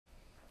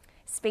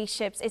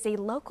SPACESHIPS is a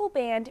local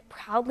band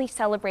proudly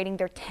celebrating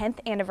their 10th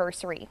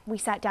anniversary. We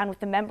sat down with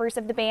the members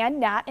of the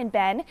band, Nat and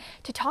Ben,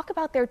 to talk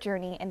about their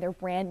journey and their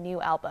brand new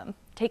album.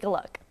 Take a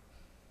look.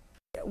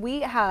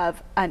 We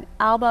have an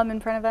album in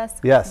front of us.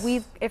 Yes.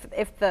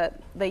 If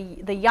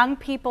the young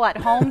people at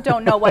home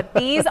don't know what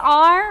these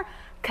are,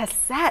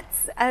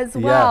 cassettes as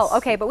well. Yes.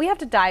 Okay, but we have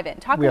to dive in.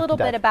 Talk a little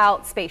bit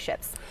about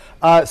SPACESHIPS.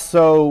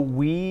 So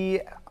we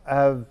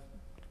have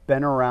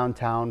been around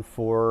town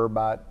for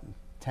about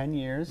 10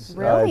 years.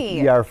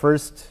 Really? Yeah, our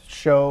first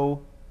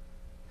show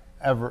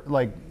ever,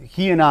 like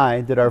he and I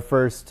did our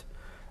first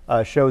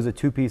show as a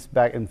two-piece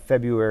back in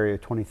February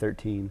of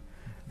 2013.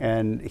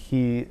 And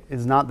he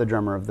is not the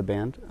drummer of the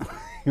band.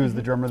 He was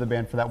the drummer of the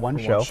band for that one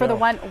show. For the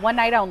one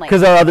night only.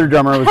 Because our other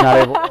drummer was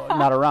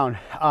not around.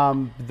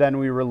 Then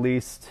we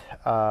released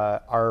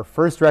our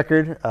first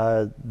record,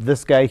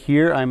 this guy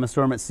here, I'm a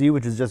Storm at Sea,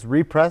 which is just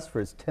repressed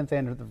for its 10th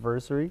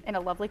anniversary. In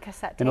a lovely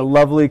cassette tape. In a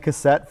lovely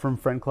cassette from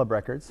Friend Club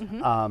Records.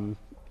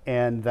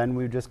 And then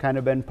we've just kind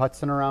of been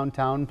putzing around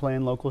town,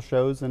 playing local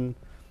shows, and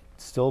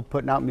still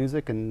putting out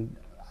music and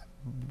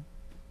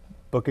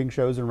booking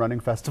shows and running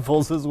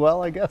festivals as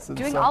well, I guess. And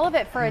doing all of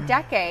it for a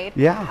decade.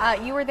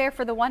 Yeah. You were there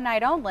for the one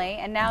night only,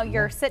 and now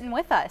you're sitting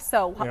with us.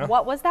 So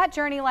what was that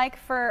journey like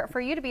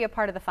for you to be a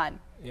part of the fun?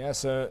 Yeah,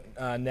 so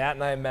Nat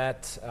and I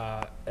met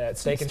at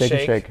Steak and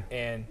Shake,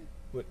 and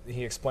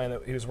he explained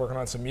that he was working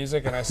on some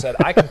music, and I said,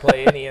 I can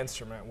play any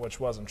instrument, which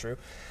wasn't true.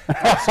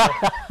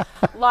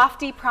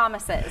 Lofty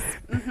promises.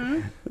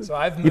 So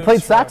I've moved. You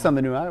played sax on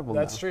the new album.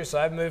 That's true. So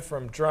I've moved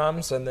from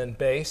drums and then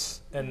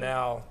bass, and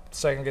now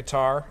second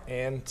guitar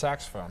and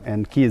saxophone.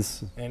 And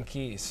keys. And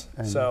keys.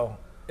 And so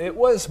it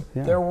was,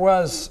 there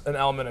was an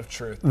element of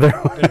truth.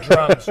 The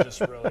drums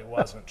just really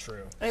wasn't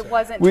true. It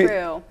wasn't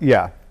true.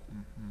 Yeah.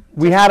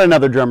 We had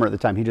another drummer at the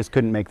time. He just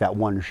couldn't make that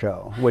one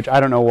show, which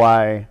I don't know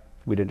why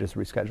we didn't just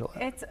reschedule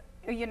it.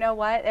 You know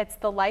what? It's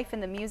the life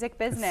in the music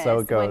business. So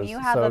it goes. When you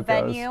have a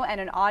venue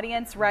and an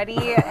audience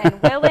ready and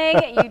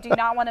willing, you do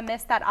not want to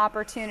miss that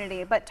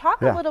opportunity. But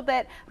talk a little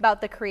bit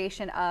about the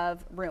creation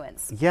of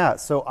Ruins. Yeah,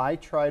 so I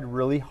tried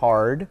really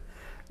hard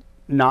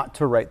not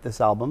to write this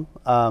album.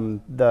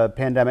 The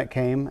pandemic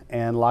came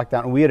and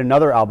lockdown. We had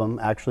another album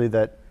actually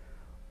that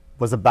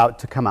was about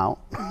to come out,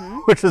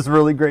 which is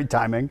really great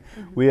timing.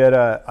 We had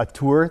a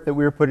tour that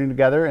we were putting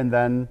together, and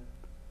then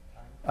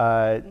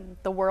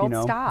the world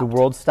stopped. The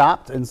world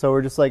stopped, and so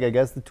we're just like, I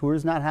guess the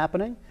tour's not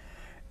happening,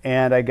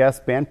 and I guess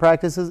band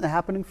practice isn't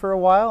happening for a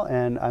while,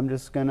 and I'm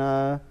just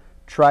gonna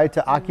try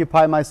to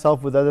occupy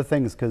myself with other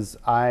things, because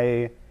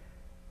I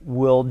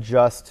will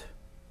just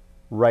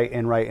write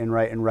and write and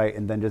write and write,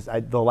 and then just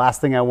the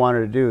last thing I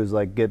wanted to do is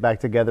like get back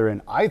together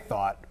in, I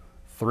thought,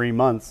 3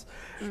 months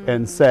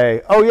and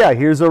say, oh yeah,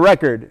 here's a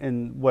record.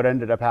 And what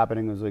ended up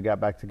happening was we got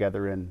back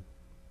together in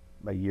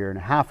a year and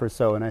a half or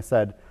so, and I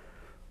said,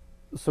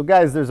 so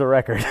guys, there's a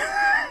record.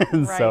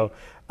 And so,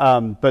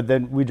 but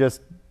then we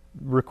just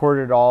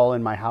recorded it all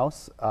in my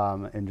house,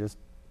 and just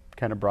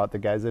kind of brought the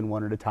guys in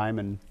one at a time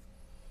and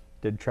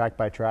did track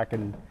by track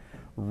and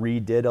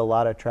redid a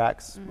lot of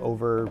tracks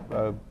over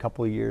a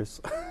couple of years.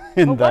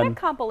 And what a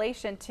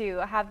compilation to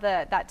have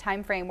that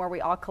time frame where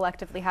we all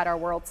collectively had our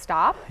world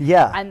stop.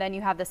 Yeah. And then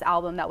you have this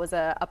album that was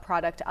a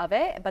product of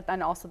it, but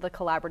then also the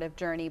collaborative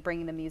journey,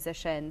 bringing the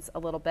musicians a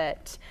little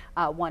bit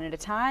one at a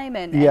time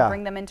and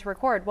bring them in to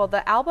record. Well,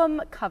 the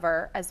album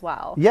cover as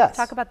well. Yes.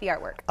 Talk about the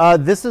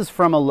artwork. This is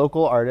from a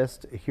local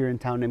artist here in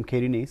town named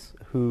Katie Neese,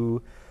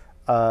 who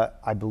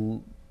I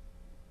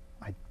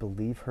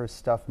believe her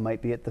stuff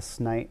might be at the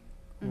Snite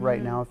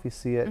right now if you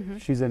see it.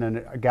 She's in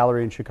a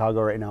gallery in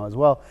Chicago right now as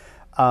well.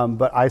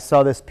 But I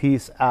saw this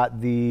piece at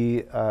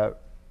the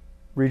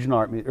Regional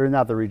Art Museum, or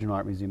not the Regional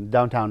Art Museum,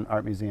 Downtown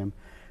Art Museum,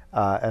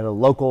 at a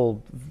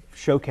local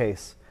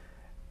showcase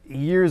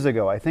years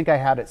ago. I think I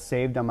had it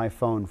saved on my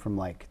phone from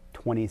like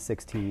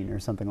 2016 or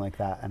something like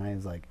that. And I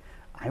was like,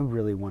 I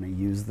really want to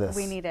use this.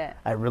 We need it.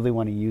 I really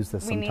want to use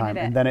this sometime.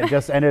 It. And then it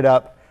just ended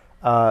up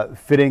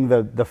fitting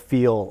the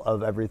feel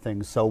of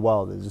everything so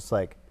well. It's just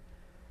like,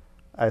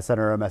 I sent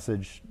her a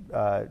message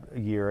a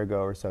year ago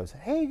or so. Said,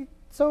 hey,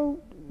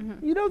 so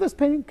you know this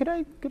painting?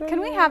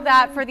 Can we have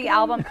that for the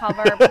album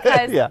cover?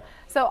 Because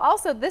so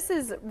also this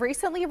is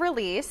recently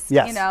released.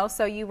 Yes. You know,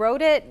 so you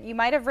wrote it. You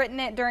might have written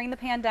it during the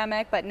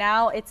pandemic, but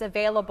now it's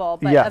available.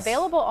 But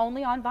available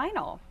only on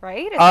vinyl,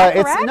 right? Is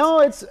that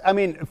correct? I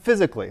mean,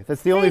 physically.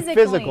 That's the only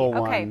physical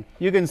one.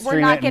 You can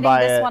stream it and buy it. We're not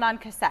getting this one on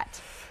cassette.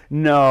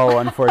 No,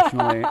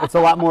 unfortunately. It's a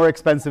lot more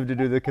expensive to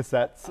do the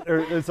cassettes, or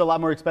it's a lot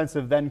more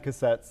expensive than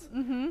cassettes.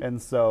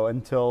 And so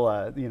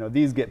until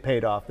these get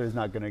paid off, there's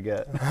not going to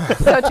get.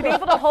 So to be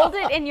able to hold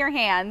it in your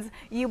hands,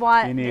 you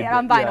want it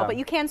on vinyl, but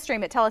you can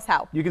stream it. Tell us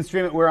how. You can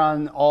stream it. We're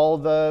on all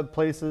the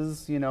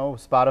places,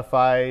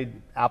 Spotify,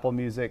 Apple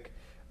Music,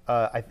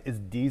 Is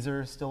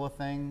Deezer still a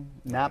thing?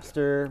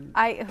 Napster?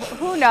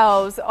 Who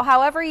knows?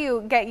 However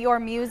you get your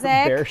music,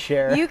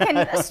 BearShare. You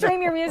can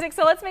stream your music.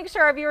 So let's make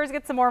sure our viewers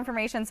get some more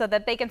information so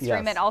that they can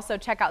stream Yes. it. Also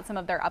check out some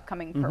of their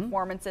upcoming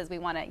performances. We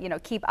want to,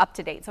 keep up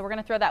to date. So we're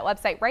going to throw that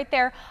website right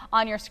there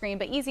on your screen.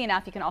 But easy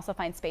enough, you can also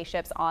find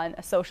Spaceships on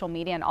social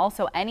media and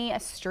also any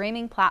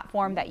streaming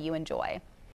platform that you enjoy.